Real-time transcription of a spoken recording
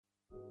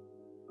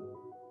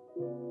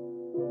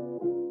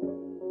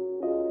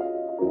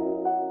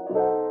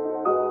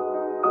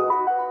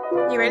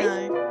You ready?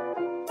 No.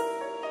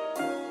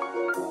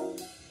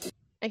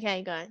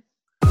 Okay, go.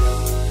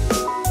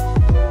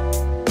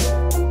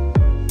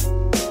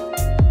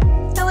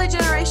 Hello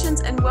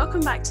generations and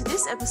welcome back to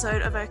this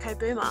episode of OK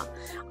Boomer.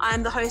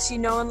 I'm the host you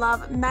know and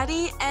love,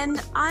 Maddie,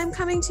 and I'm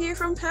coming to you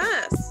from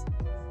Perth.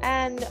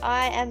 And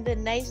I am the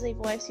nasally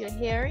voice you're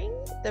hearing,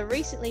 the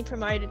recently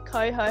promoted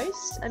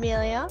co-host,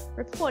 Amelia,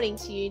 reporting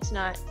to you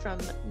tonight from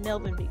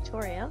Melbourne,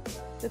 Victoria,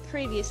 the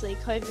previously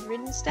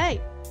COVID-ridden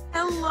state.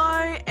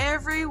 Hello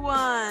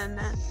everyone.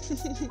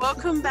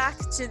 Welcome back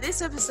to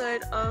this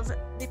episode of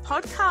the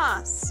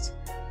podcast.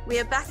 We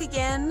are back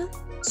again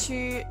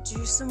to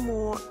do some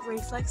more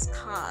reflex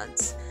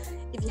cards.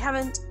 If you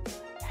haven't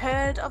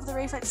heard of the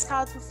reflex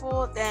cards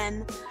before,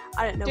 then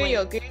I don't know. Do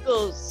your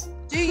Googles.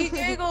 Do your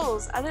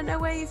Googles. I don't know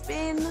where you've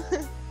been,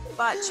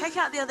 but check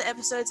out the other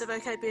episodes of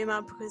OK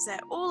Boomer because they're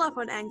all up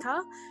on Anchor,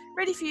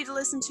 ready for you to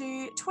listen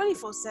to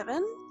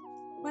 24/7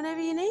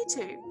 whenever you need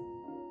to.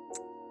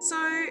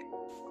 So,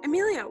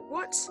 Amelia,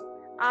 what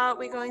are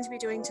we going to be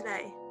doing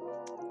today?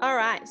 All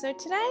right, so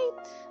today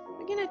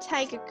we're going to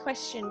take a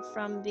question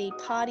from the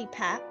party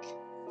pack,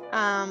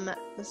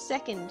 the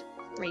second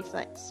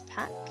reflex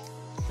pack.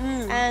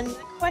 And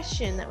the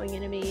question that we're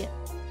going to be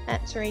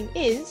answering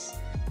is,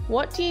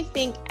 what do you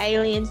think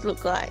aliens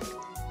look like?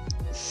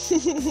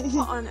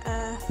 What on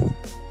earth?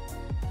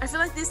 I feel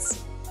like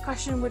this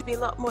question would be a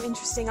lot more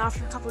interesting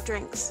after a couple of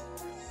drinks.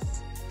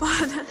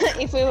 But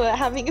If we were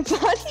having a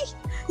party?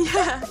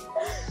 yeah.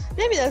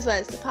 Maybe that's why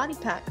it's the party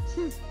pack.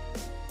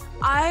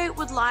 I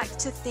would like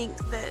to think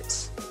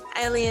that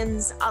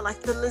aliens are like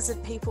the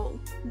lizard people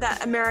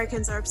that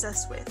Americans are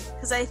obsessed with.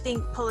 Because I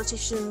think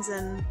politicians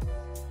and,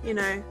 you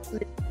know...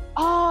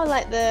 Oh,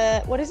 like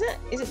what is it?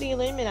 Is it the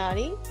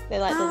Illuminati? They're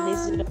like the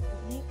lizard or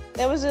something.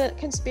 There was a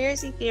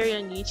conspiracy theory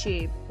on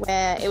YouTube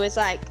where it was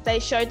like, they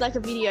showed like a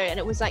video and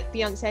it was like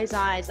Beyonce's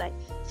eyes like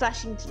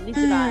flashing to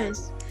lizard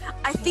eyes.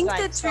 I think like,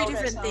 they're two sold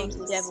different herself things.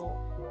 to the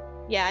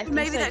devil. Yeah, I think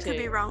Maybe so that too. could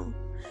be wrong.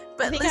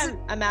 But I think lizard...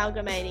 I'm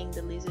amalgamating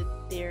the lizard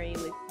theory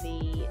with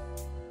the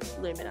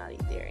Illuminati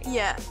theory.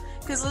 Yeah,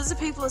 because lizard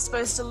people are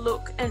supposed to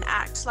look and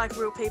act like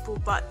real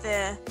people, but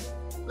they're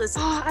lizards.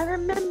 Oh, I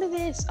remember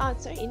this. Oh,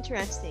 it's so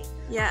interesting.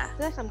 Yeah. I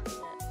feel like I'm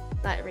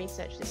gonna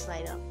research this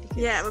later. Because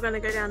Yeah, we're going to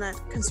go down a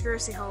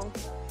conspiracy hole.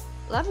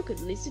 I love a good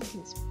lizard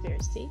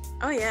conspiracy.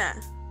 Oh, yeah.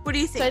 What do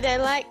you think? So they're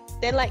like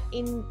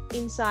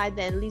inside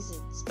they're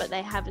lizards, but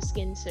they have a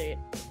skin suit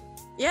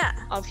Yeah.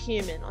 of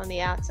human on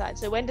the outside.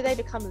 So when do they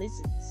become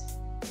lizards?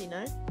 You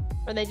know,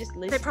 or are they just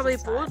lizards? They're probably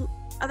inside? born.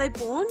 Are they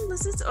born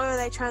lizards or are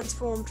they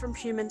transformed from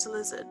human to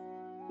lizard?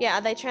 Yeah,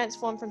 are they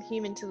transformed from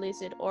human to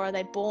lizard, or are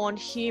they born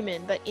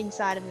human but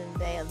inside of them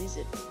they are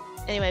lizard?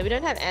 Anyway, we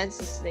don't have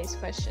answers to these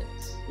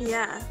questions.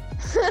 Yeah.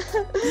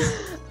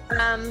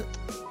 My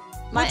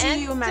What do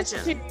you answer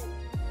imagine? to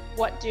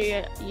what do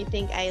you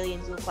think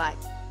aliens look like?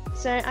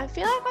 So I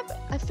feel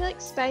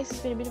like space has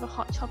been a bit of a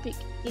hot topic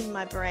in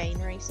my brain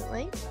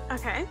recently.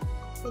 Okay.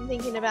 Been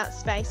thinking about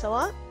space a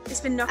lot.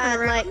 It's been knocking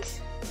And around. like,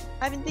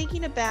 I've been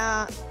thinking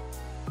about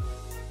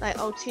like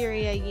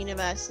ulterior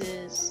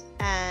universes,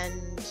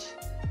 and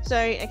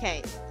so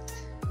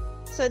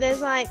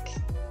there's like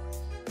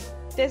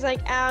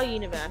our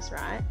universe,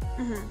 right?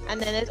 Mm-hmm.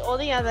 And then there's all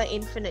the other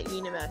infinite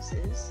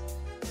universes,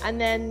 and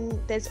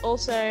then there's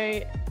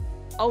also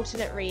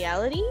alternate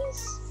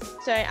realities.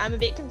 So I'm a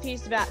bit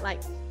confused about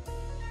like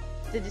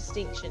the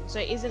distinction. So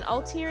is an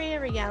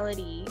ulterior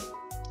reality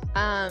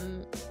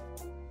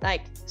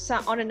like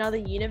on another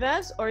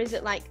universe, or is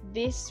it like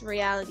this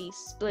reality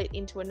split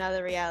into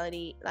another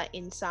reality like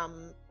in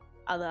some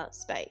other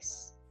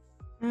space?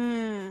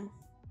 Yeah,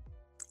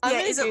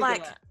 is it Google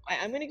like... Wait,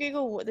 I'm going to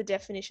Google what the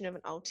definition of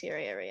an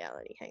ulterior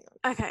reality. Hang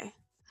on. Okay.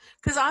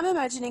 Because I'm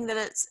imagining that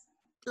it's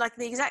like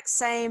the exact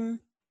same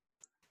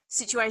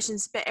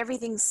situations, but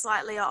everything's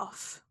slightly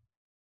off.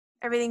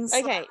 Everything's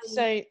Okay,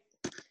 slightly...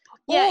 so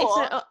yeah,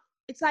 Or-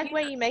 it's like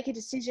where you make a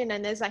decision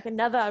and there's like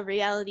another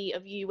reality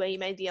of you where you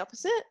made the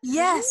opposite.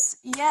 Yes,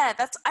 yeah,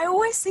 I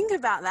always think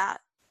about that.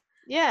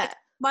 Yeah.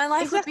 My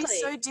life would be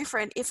Exactly. so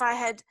different if I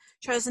had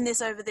chosen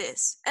this over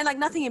this. And like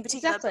nothing in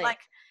particular, Exactly. but like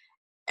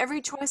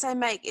every choice I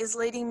make is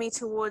leading me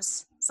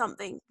towards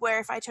something, where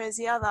if I chose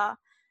the other,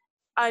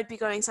 I'd be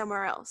going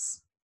somewhere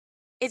else.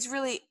 It's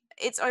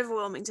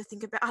overwhelming to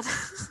think about.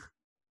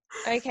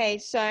 Okay,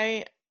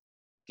 so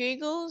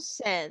Google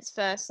says,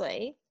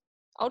 firstly,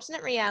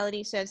 alternate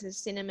reality serves as a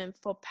synonym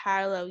for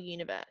parallel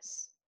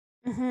universe.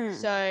 Mm-hmm.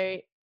 So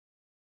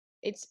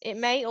it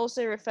may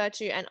also refer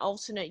to an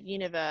alternate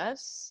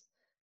universe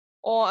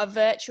or a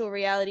virtual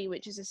reality,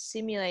 which is a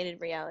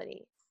simulated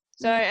reality.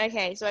 So,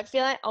 okay, so I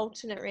feel like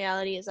alternate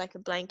reality is like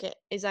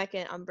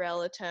an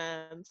umbrella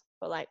term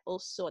for like all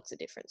sorts of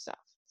different stuff.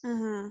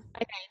 Mm-hmm.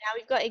 Okay, now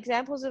we've got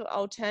examples of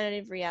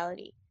alternative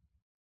reality.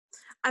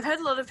 I've heard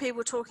a lot of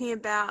people talking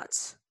about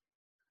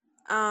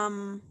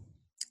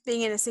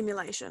being in a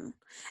simulation,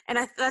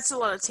 and that's a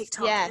lot of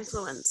TikTok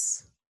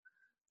influence.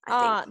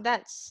 I think.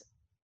 I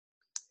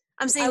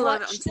I'm seeing a lot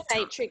of it on watched The TikTok.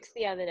 Matrix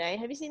the other day.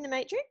 Have you seen The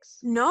Matrix?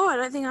 No, I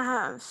don't think I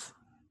have.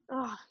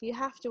 Oh, you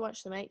have to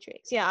watch The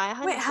Matrix. Yeah, I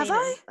hadn't Wait, have seen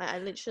I? it. I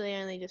literally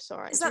only just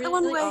saw it. Is It's that the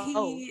one really where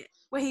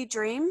old. he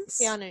dreams?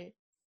 Keanu.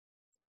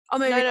 Oh,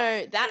 maybe.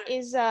 No,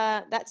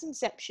 that's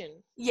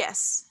Inception,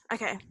 Yes.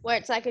 Okay. where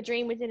it's like a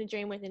dream within a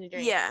dream within a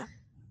dream. Yeah.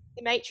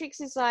 The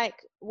Matrix is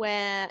like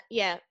where,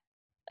 yeah,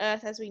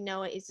 Earth as we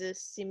know it is a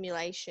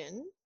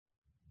simulation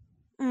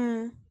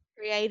Mm.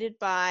 created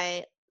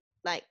by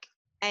like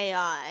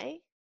AI.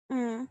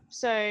 Mm.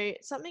 So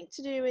something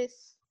to do with,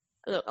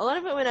 look, a lot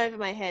of it went over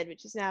my head,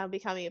 which is now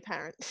becoming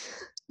apparent.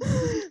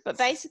 But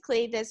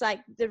basically, there's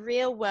like the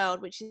real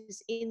world, which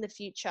is in the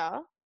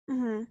future,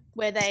 Mm-hmm.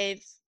 where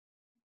they've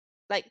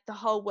like the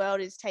whole world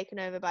is taken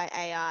over by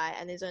AI,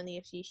 and there's only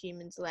a few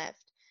humans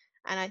left.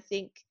 And I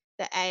think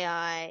the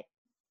AI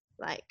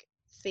like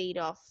feed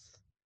off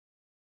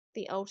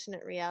the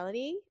alternate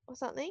reality or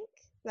something,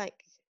 like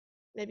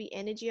maybe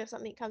energy or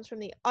something comes from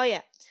the, oh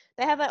yeah,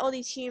 they have like all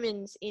these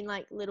humans in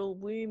like little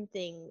womb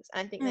things,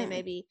 and I think they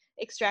maybe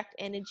extract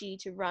energy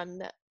to run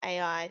the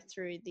AI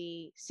through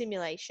the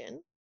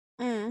simulation,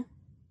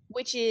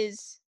 which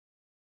is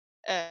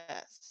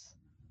Earth.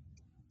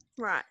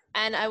 Right.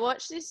 And I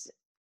watched this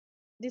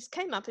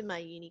came up in my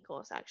uni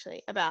course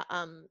actually about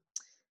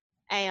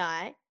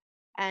AI,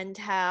 and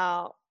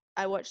how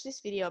I watched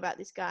this video about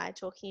this guy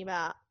talking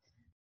about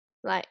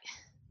like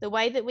the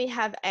way that we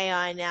have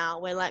AI now.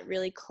 We're like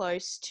really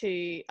close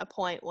to a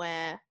point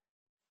where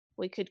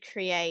we could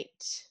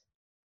create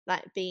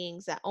like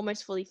beings that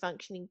almost fully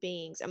functioning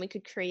beings, and we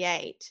could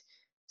create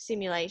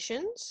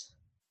simulations.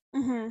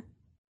 Mm-hmm.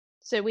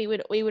 So we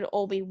would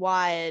all be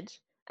wired.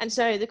 And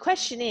so the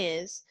question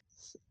is,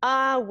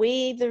 are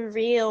we the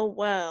real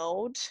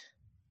world,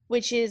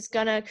 which is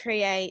gonna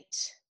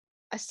create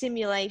a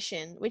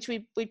simulation, which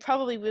we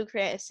probably will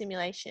create a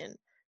simulation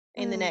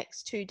in the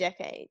next 2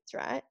 decades,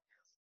 right?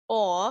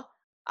 Or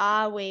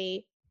are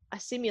we a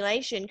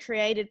simulation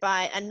created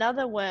by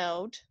another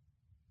world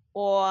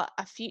or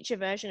a future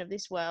version of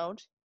this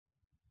world?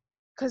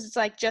 Because it's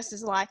like just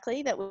as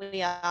likely that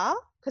we are,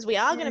 because we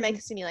are going to make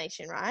a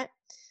simulation, right?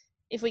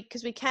 If we,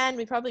 because we can,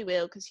 we probably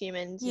will, because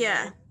humans, you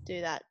know,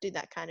 do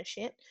that kind of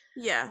shit.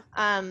 Yeah.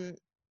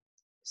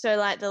 So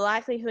like the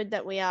likelihood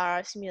that we are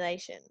a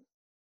simulation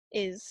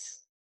is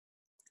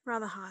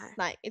Rather high.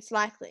 like, it's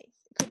likely.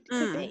 It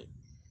could be.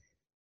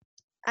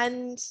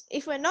 And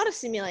if we're not a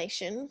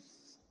simulation,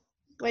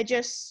 we're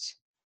just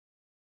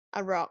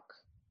a rock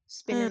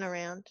spinning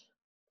around.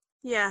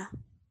 Yeah.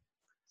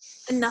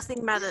 And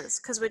nothing matters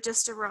because we're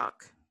just a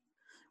rock.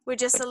 We're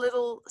just a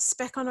little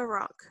speck on a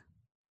rock.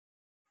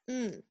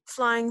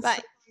 Flying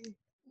But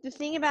the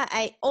thing about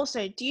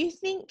also, do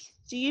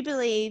you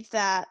believe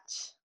that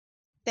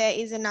there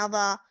is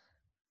another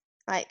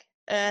like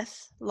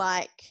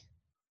Earth-like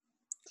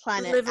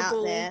planet livable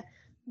out there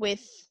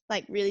with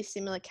like really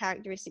similar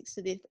characteristics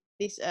to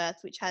this Earth,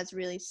 which has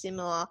really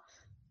similar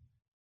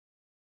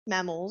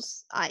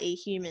mammals, i.e.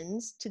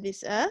 humans, to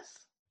this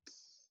Earth?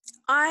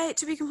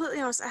 To be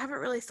completely honest, I haven't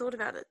really thought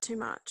about it too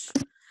much.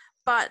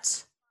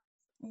 But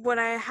what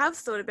I have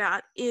thought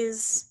about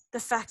is the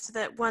fact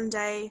that one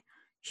day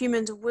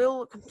humans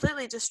will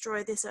completely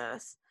destroy this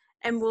Earth,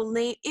 and will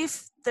need,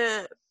 if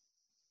the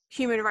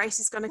human race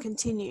is going to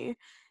continue,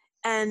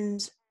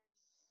 and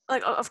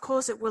like of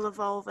course it will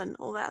evolve and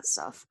all that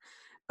stuff,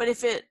 but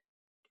if it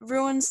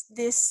ruins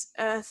this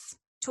Earth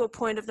to a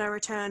point of no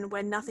return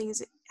where nothing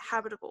is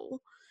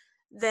habitable,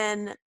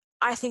 then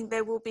I think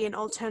there will be an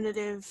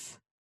alternative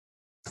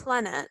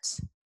planet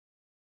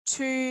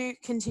to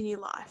continue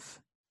life.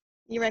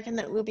 You reckon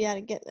that we'll be able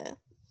to get there?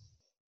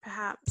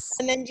 Perhaps.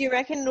 And then do you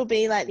reckon it'll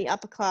be like the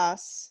upper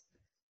class,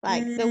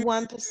 like the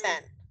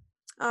 1%?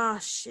 Oh,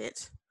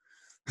 shit.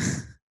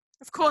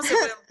 Of course it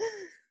will.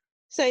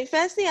 So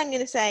firstly, I'm going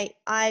to say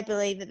I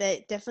believe that there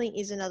definitely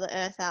is another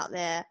Earth out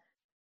there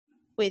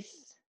with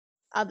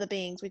other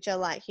beings which are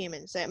like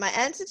humans. So my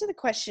answer to the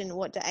question,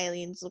 what do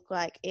aliens look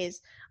like,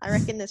 is I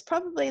reckon there's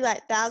probably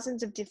like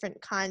thousands of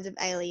different kinds of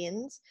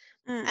aliens,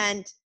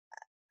 and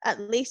at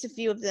least a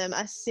few of them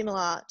are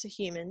similar to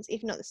humans,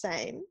 if not the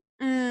same.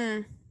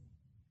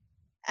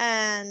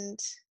 And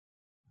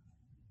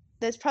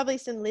there's probably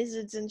some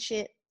lizards and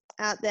shit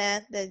out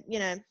there that, you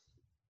know,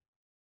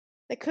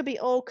 there could be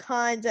all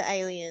kinds of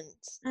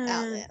aliens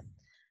out there.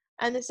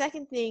 And the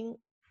second thing,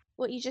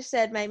 what you just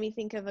said made me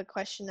think of a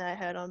question that I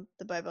heard on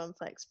the Bobo and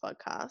Flex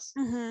podcast.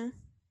 Can't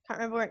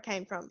remember where it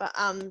came from, but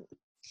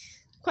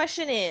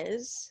question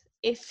is,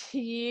 if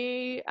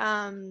the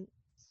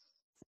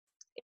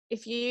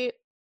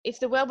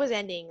world was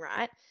ending,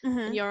 right,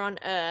 and you're on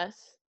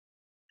Earth,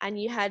 and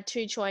you had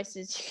two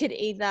choices, you could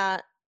either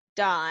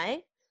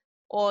die,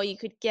 or you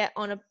could get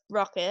on a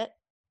rocket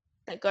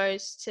that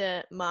goes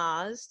to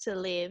Mars to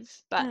live,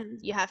 but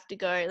you have to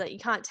go, like, you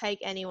can't take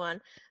anyone,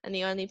 and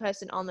the only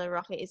person on the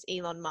rocket is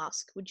Elon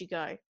Musk. Would you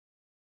go?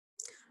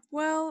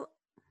 Well,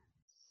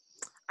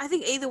 I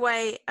think either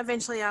way,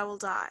 eventually I will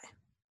die.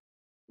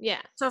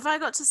 Yeah. So if I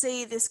got to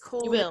see this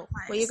cool, you will.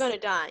 place, well, you're going to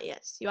die.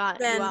 Yes, you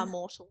are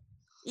mortal.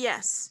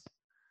 Yes,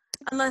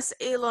 unless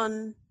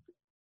Elon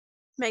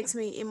makes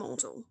me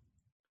immortal,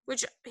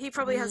 which he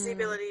probably has the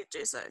ability to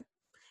do so.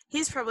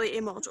 he's probably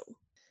immortal.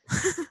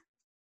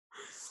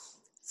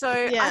 So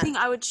I Yeah. think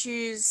I would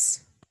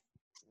choose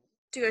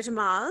to go to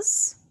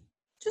Mars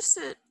just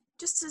to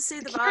see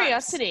the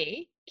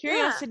vibes.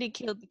 Curiosity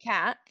killed the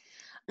cat.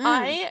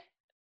 Mm.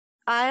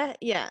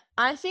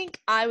 I think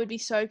I would be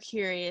so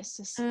curious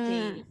to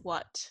see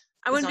what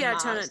I is wouldn't be on able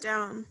to turn Mars. it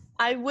down.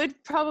 I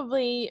would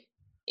probably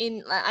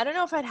I don't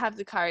know if I'd have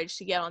the courage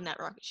to get on that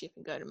rocket ship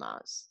and go to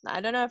Mars. I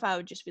don't know if I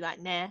would just be like,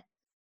 nah.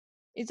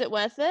 Is it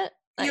worth it?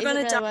 You're Is it gonna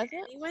really die worth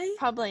it? anyway.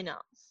 Probably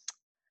not.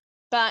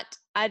 But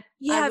I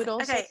would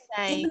also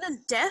say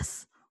imminent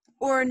death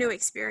or a new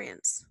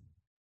experience,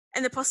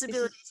 and the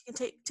possibilities you can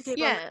take to keep on.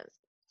 yeah,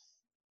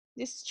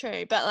 this is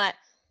true. But like,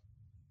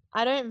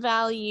 I don't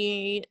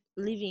value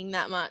living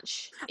that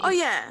much. Oh if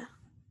yeah.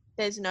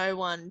 There's no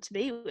one to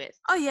be with.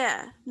 Oh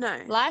yeah.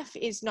 No. Life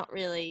is not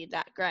really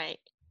that great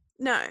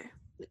No.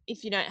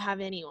 if you don't have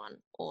anyone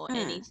or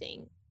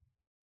anything.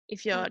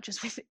 If you're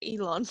just with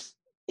Elon.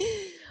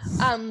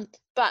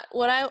 But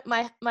what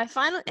my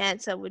final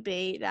answer would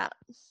be that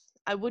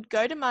I would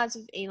go to Mars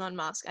with Elon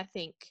Musk, I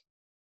think,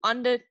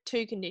 under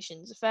two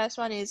conditions. The first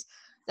one is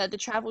that the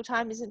travel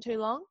time isn't too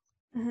long.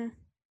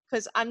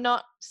 Because I'm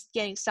not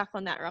getting stuck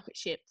on that rocket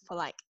ship for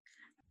like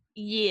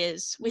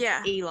years with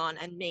Elon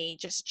and me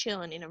just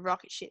chilling in a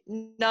rocket ship.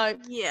 No.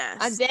 Yes.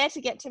 I'm there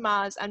to get to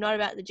Mars. I'm not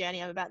about the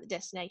journey. I'm about the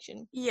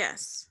destination.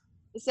 Yes.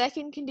 The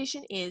second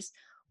condition is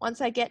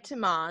once I get to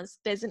Mars,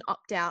 there's an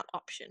opt-out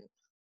option.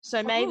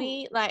 So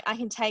maybe like I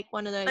can take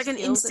one of those like an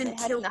pills that they instant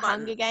had in kill the button.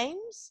 Hunger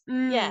Games.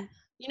 Yeah.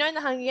 You know in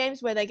the Hunger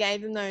Games where they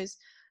gave them those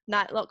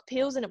nightlock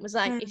pills and it was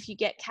like if you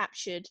get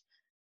captured,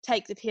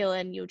 take the pill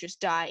and you'll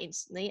just die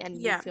instantly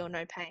and you'll feel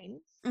no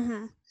pain.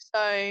 So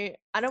I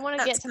don't want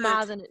to get to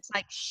Mars and it's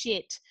like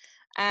shit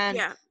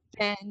and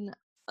then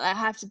I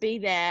have to be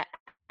there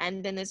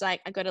and then there's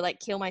like I got to like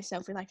kill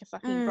myself with like a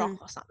fucking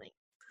rock or something.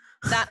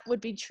 That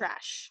would be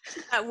trash.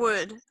 That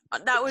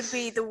would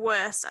be the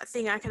worst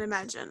thing I can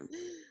imagine.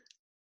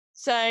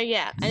 So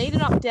yeah, I need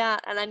an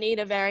opt-out and I need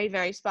a very,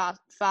 very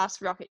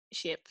fast rocket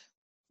ship.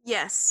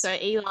 Yes. So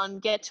Elon,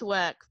 get to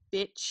work,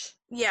 bitch.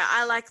 Yeah,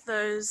 I like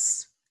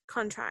those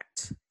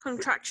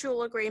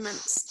contractual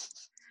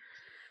agreements.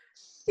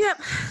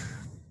 Yep.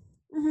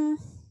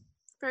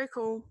 Very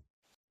cool.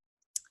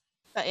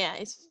 But yeah,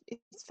 it's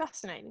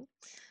fascinating.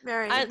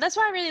 Very. That's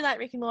why I really like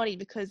Rick and Morty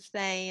because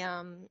they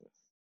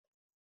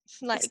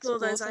like explore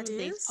those some ideas. of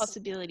these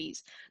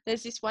possibilities.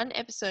 There's this one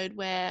episode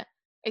where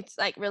it's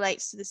like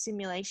relates to the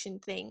simulation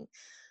thing,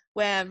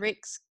 where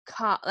Rick's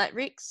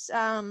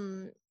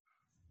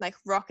like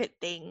rocket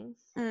thing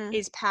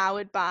is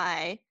powered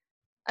by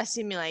a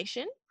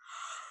simulation.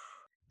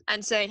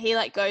 And so he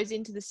like goes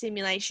into the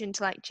simulation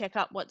to like check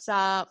up what's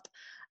up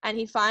and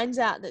he finds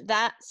out that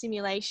that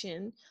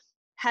simulation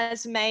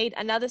has made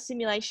another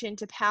simulation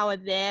to power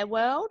their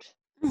world.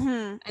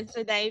 And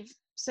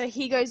so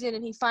he goes in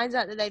and he finds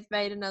out that they've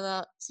made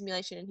another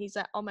simulation and he's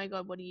like, oh my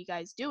God, what are you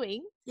guys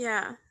doing?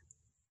 Yeah.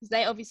 Because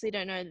they obviously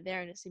don't know that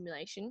they're in a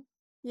simulation.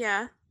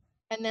 Yeah.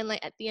 And then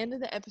like at the end of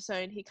the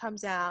episode, he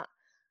comes out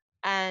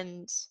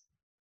and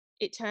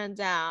it turns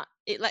out,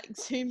 it like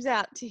zooms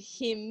out to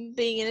him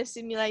being in a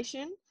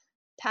simulation,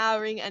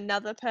 powering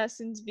another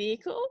person's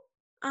vehicle.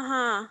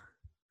 And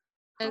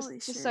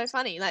it's just so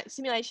funny, like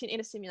simulation in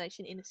a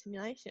simulation in a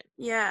simulation.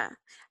 Yeah.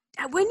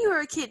 When you were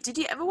a kid, did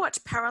you ever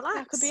watch Parallax?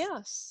 That could be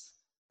us.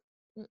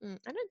 I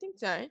don't think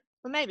so.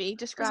 Well, maybe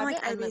describe it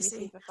and let me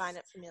see if I find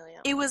it familiar.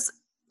 It was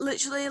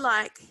literally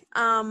like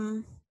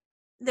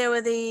there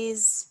were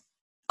these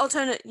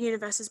alternate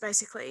universes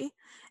basically,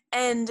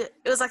 and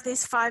it was like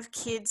these 5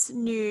 kids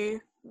knew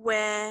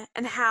where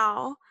and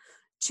how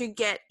to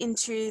get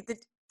into the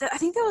I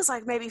think there was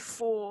like maybe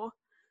 4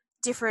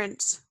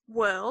 different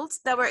worlds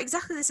that were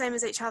exactly the same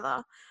as each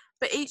other,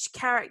 but each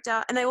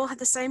character, and they all had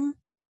the same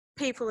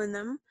people in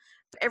them,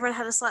 but everyone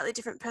had a slightly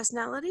different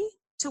personality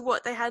to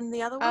what they had in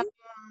the other one.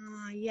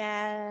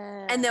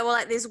 Yeah. And there were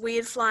like these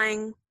weird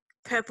flying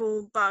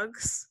purple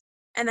bugs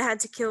and they had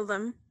to kill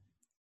them.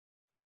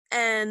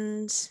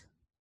 And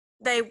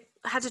they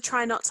had to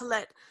try not to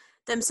let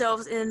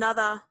themselves in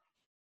another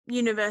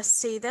universe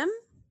see them.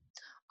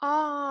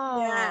 Oh.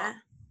 Yeah.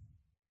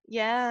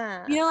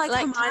 Yeah. You know, like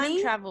Hermione? Hermione?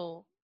 Time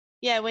travel.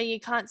 Yeah, where you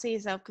can't see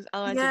yourself because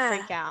otherwise you'll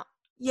freak out.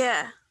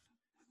 Yeah.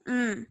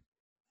 Do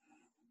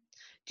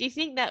you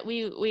think that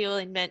we will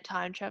invent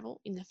time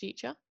travel in the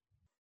future?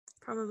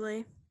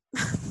 Probably.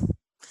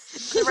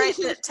 The rate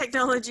that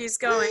technology is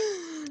going,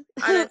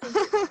 I don't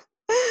think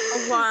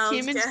a wild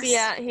humans guess. Be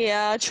out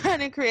here trying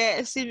to create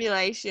a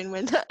simulation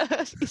when the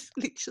Earth is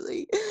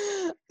literally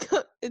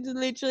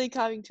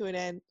coming to an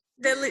end.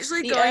 They're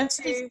literally the going Earth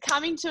to is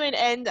coming to an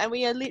end, and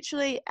we are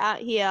literally out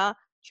here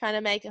trying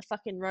to make a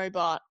fucking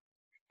robot.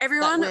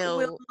 Everyone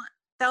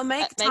they'll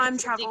make time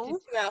travel,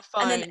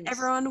 and then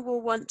everyone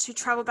will want to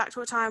travel back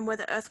to a time where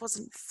the Earth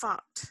wasn't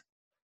fucked,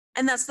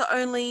 and they'll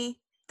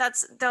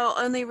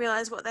only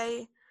realize what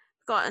they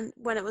got and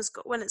when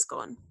it's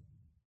gone.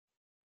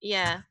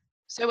 Yeah.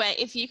 So wait,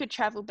 if you could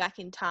travel back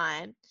in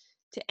time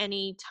to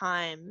any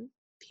time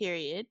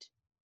period,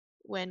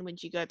 when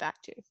would you go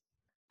back to?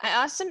 I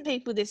asked some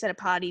people this at a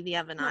party the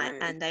other night,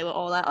 No. and they were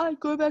all like, "Oh,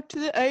 go back to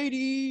the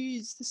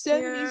 80s. The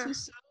 70s Yeah.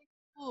 was so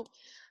cool."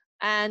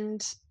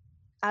 And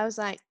I was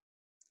like,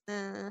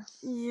 nah.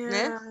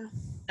 Yeah.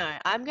 No,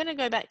 I'm going to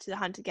go back to the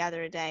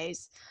hunter-gatherer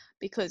days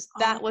because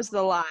that Oh, was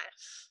the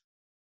life.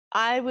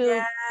 That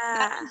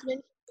yeah. was when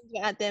humans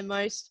were at their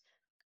most,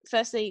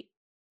 firstly,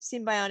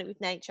 symbiotic with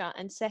nature,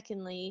 and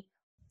secondly,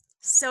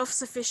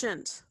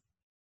 Self-sufficient.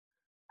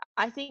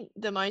 I think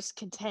the most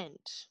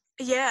content.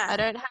 Yeah. I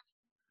don't have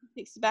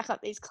statistics to back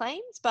up these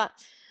claims, but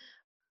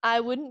I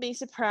wouldn't be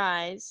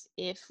surprised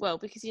if, well,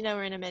 because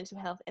we're in a mental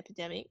health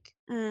epidemic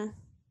Mm.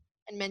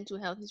 and mental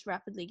health is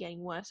rapidly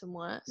getting worse and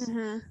worse.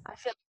 Mm-hmm. I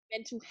feel like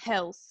mental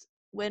health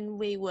when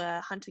we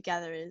were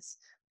hunter-gatherers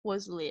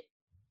was lit.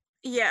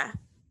 Yeah.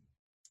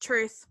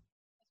 Truth.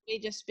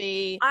 We'd just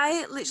be...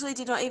 I literally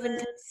did not even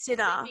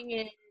consider sleeping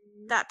in...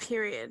 that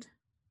period.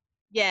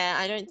 Yeah,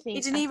 I don't think...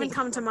 It didn't even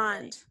come to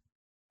mind.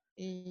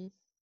 Mm.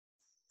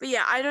 But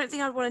yeah, I don't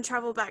think I'd want to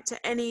travel back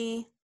to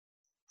any,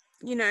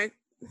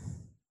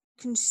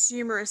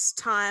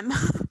 consumerist time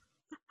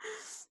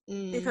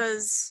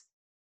because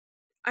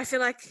I feel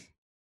like,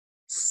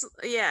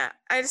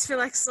 I just feel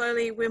like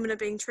slowly women are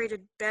being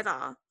treated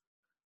better.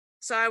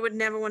 So I would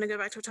never want to go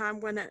back to a time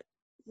when it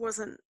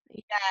wasn't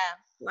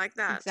like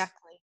that.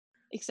 Exactly.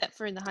 Except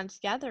for in the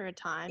hunter-gatherer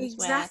times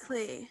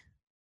Exactly. where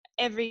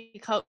every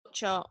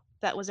culture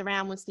that was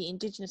around was the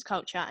indigenous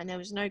culture and there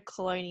was no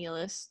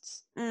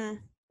colonialists. Mm.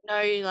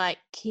 No, like,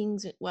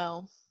 kings.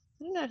 Well,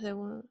 I don't know if there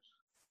was.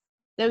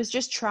 There was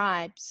just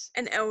tribes.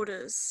 And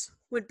elders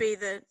would be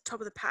the top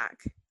of the pack.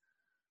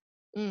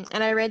 And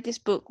I read this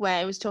book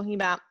where it was talking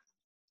about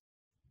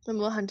when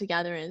we were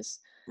hunter-gatherers.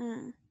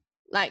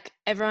 Like,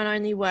 everyone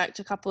only worked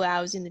a couple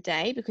hours in the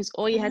day because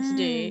all you had to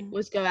do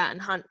was go out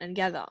and hunt and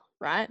gather,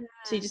 right? Yeah.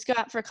 So you just go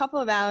out for a couple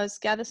of hours,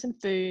 gather some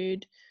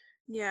food.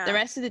 Yeah. The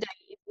rest of the day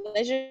is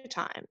leisure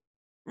time.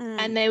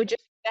 And they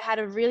had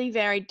a really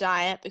varied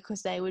diet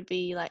because they would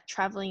be, like,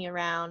 traveling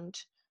around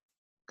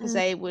because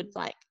they would,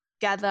 like,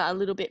 gather a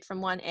little bit from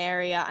one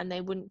area and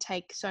they wouldn't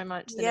take so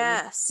much that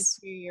it would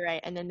deteriorate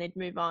and then they'd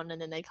move on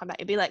and then they'd come back.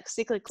 It'd be, like,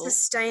 cyclical.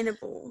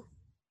 Sustainable.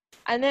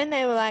 And then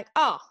they were like,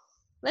 oh,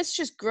 let's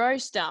just grow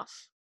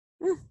stuff.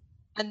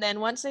 And then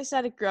once they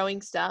started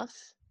growing stuff,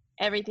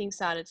 everything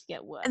started to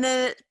get worse. And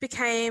then it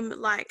became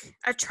like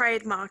a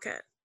trade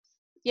market.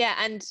 Yeah,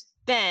 and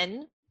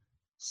then,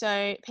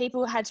 so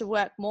people had to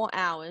work more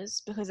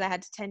hours because they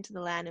had to tend to the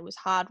land. It was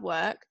hard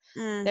work.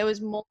 There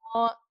was more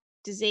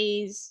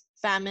disease,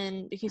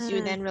 famine, because you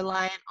were then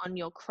reliant on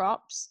your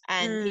crops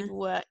and people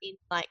were in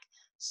like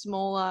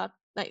smaller,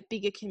 like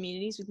bigger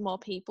communities with more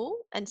people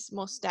and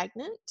more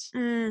stagnant.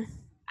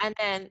 And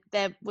then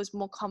there was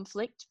more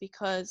conflict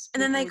because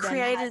and then they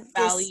created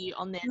value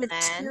on their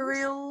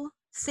material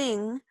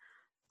thing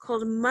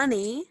called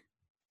money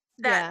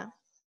that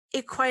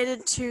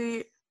equated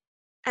to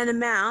an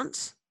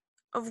amount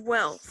of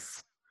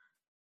wealth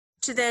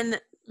to then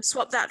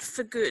swap that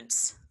for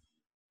goods.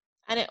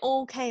 And it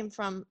all came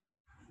from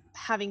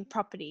having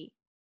property.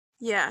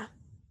 Yeah.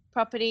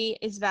 Property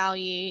is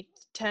value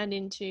turned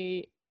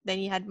into, then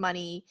you had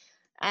money.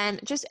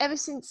 And just ever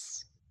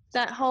since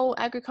that whole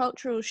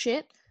agricultural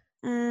shit,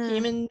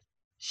 human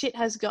shit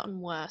has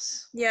gotten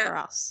worse for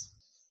us.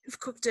 We've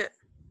cooked it.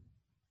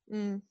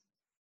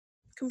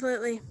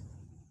 Completely.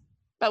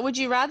 But would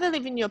you rather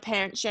live in your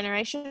parents'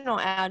 generation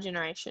or our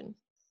generation?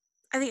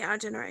 I think our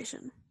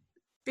generation.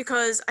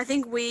 Because I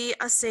think we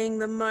are seeing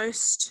the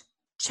most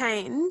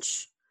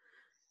change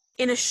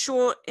in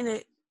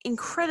an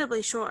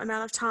incredibly short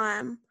amount of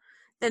time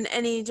than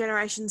any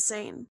generation's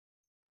seen.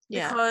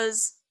 Yeah.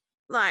 Because,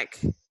 like,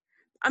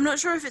 I'm not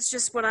sure if it's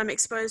just what I'm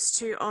exposed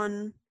to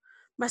on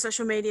my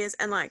social medias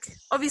and, like,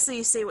 obviously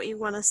you see what you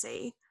want to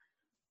see.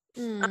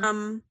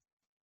 And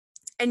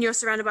you're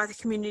surrounded by the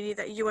community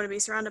that you want to be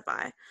surrounded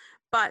by.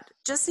 But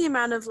just the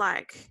amount of,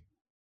 like,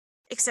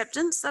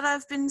 acceptance that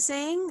I've been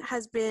seeing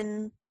has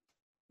been,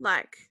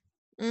 like...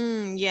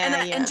 And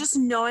just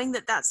knowing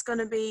that that's going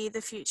to be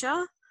the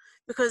future,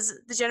 because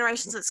the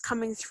generations that's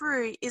coming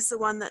through is the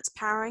one that's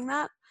powering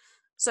that.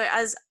 So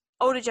as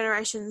older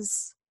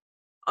generations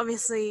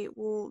obviously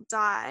will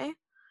die,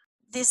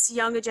 this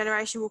younger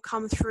generation will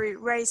come through,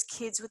 raise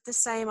kids with the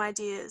same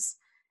ideas.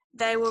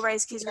 They will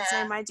raise kids with the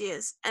same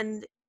ideas.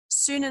 And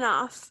soon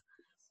enough,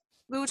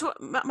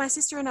 my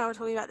sister and I were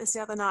talking about this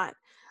the other night.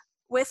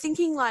 We're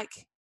thinking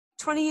like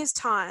 20 years'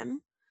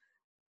 time,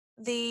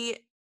 the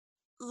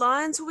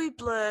lines will be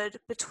blurred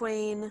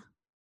between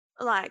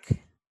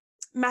like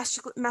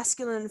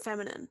masculine and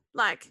feminine.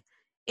 Like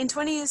in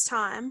 20 years'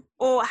 time,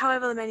 or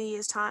however many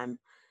years' time,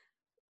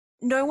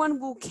 no one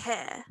will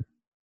care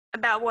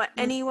about what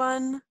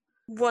anyone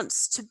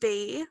wants to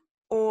be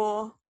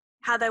or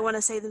how they want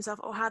to see themselves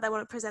or how they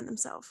want to present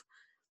themselves,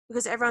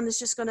 because everyone is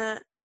just going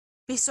to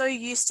be so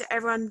used to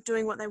everyone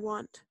doing what they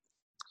want.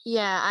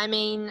 Yeah, I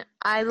mean,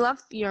 I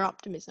love your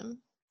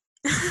optimism.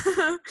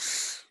 Thank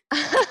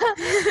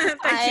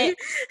you.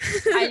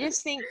 I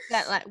just think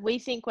that, like, we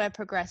think we're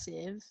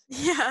progressive.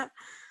 Yeah.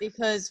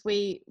 Because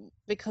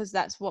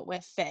that's what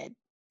we're fed.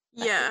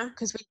 Yeah.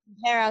 Because we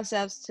compare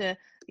ourselves to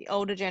the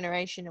older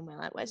generation and we're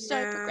like, we're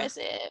so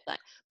progressive. Like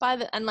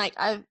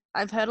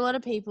I've heard a lot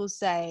of people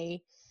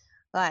say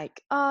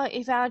like, oh,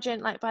 if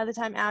by the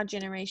time our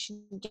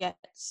generation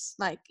gets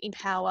like in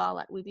power,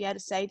 like we'll be able to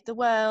save the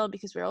world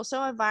because we're also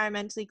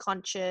environmentally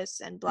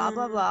conscious and blah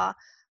blah blah.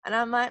 And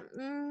I'm like,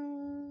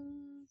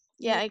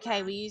 yeah,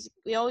 okay, we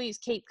all use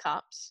keep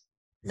cups.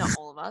 Not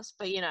all of us,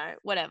 but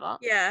whatever.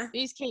 Yeah.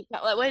 We use keep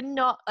cups. And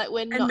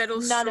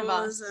metal none of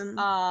us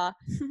are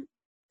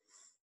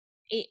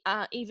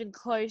even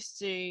close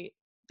to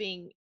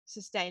being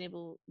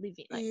sustainable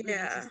living, living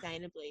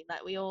sustainably.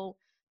 Like we all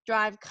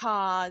drive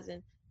cars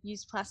and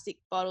use plastic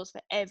bottles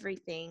for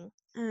everything.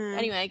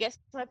 Anyway, I guess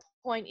my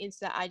point is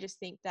that I just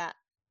think that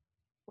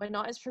we're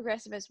not as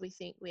progressive as we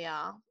think we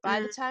are. By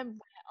the time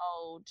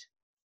we're old,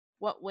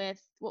 what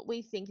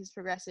we think is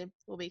progressive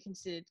will be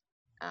considered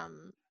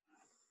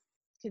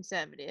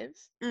conservative.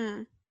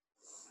 And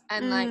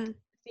like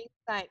things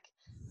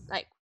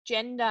like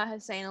gender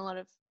has seen a lot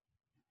of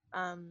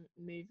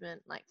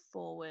movement like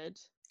forward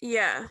in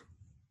the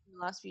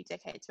last few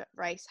decades, but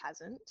race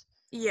hasn't.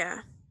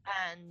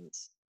 And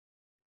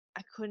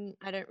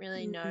I don't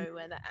really know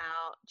whether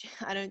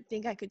I don't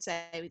think I could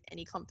say with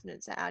any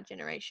confidence that our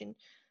generation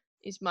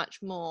is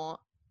much more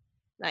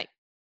like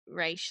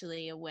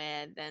racially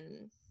aware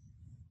than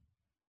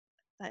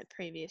like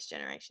previous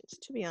generations,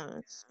 to be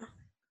honest.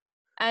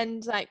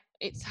 And like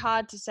it's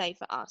hard to say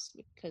for us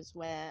because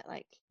we're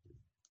like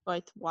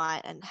both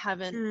white and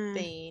haven't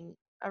been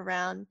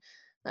around.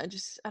 I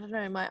don't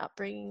know, my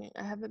upbringing,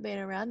 I haven't been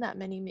around that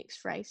many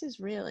mixed races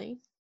really.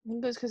 I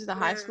think it was because of the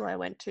high school I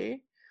went to.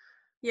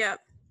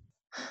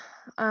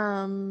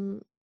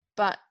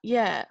 But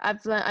yeah,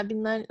 I've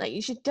been learning, like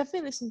you should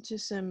definitely listen to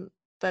some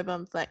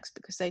Bobon Flex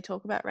because they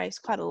talk about race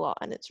quite a lot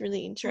and it's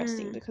really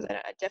interesting because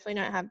I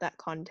definitely don't have that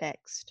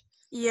context.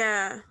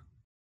 And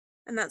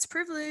that's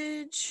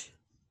privilege.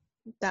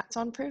 That's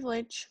on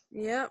privilege.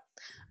 Yep.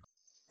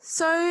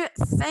 So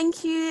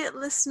thank you,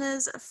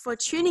 listeners, for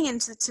tuning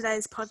into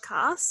today's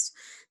podcast.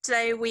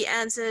 Today we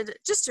answered,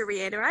 just to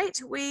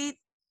reiterate, we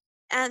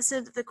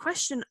answered the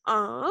question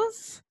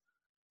of...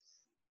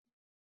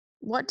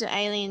 what do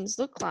aliens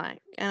look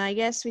like? And I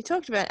guess we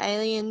talked about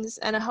aliens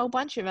and a whole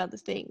bunch of other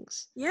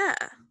things. Yeah.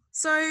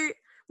 So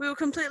we were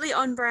completely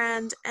on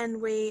brand and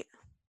I'm in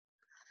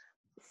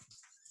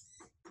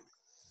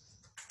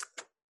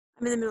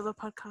the middle of a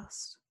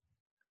podcast.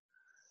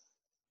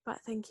 But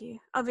thank you.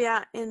 I'll be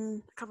out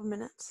in a couple of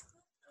minutes.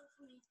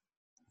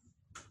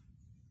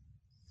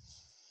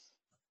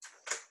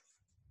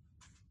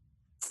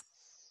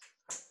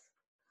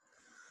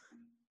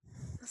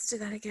 Let's do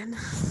that again.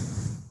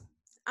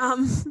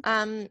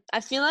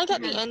 I feel like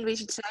at the end we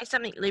should say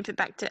something, loop it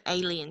back to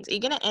aliens. Are you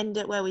going to end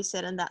it where we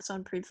said, and that's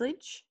on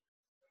privilege?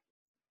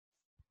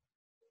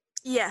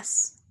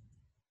 Yes.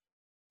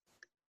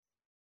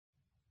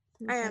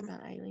 I am.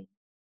 About aliens.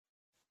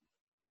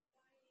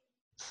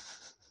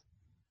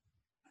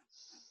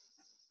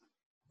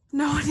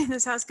 No one in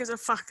this house gives a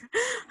fuck.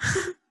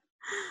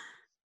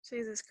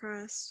 Jesus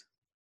Christ.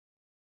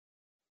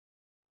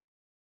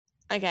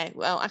 Okay,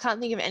 well, I can't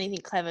think of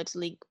anything clever to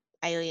link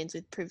aliens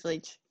with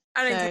privilege.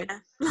 I don't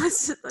care.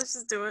 Let's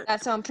just do it.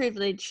 That's on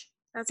privilege.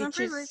 That's on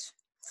privilege.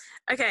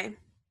 Okay.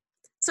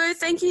 So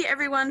thank you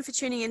everyone for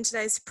tuning in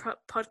today's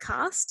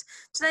podcast.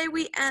 Today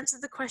we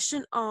answered the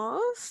question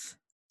of...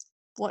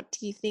 what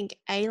do you think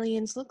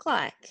aliens look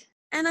like?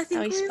 And I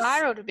think we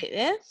spiraled a bit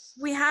there.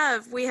 We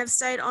have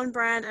stayed on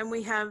brand and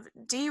we have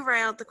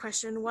derailed the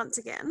question once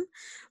again.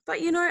 But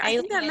I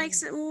think that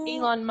makes it more...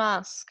 Elon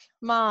Musk,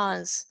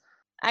 Mars,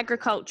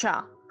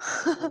 agriculture.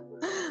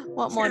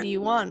 What more do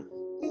you want?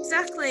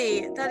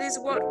 Exactly. That is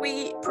what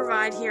we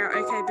provide here at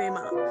OK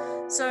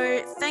Boomer.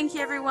 So thank you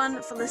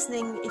everyone for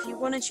listening. If you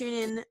want to tune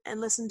in and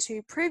listen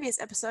to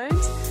previous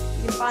episodes,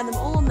 you can find them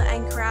all on the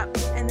Anchor app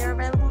and they're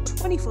available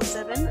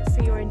 24/7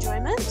 for your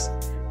enjoyment.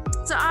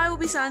 So I will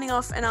be signing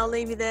off and I'll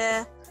leave you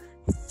there.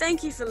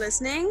 Thank you for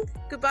listening.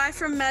 Goodbye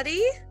from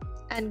Maddie.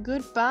 And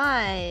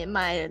goodbye,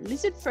 my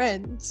lizard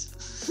friends.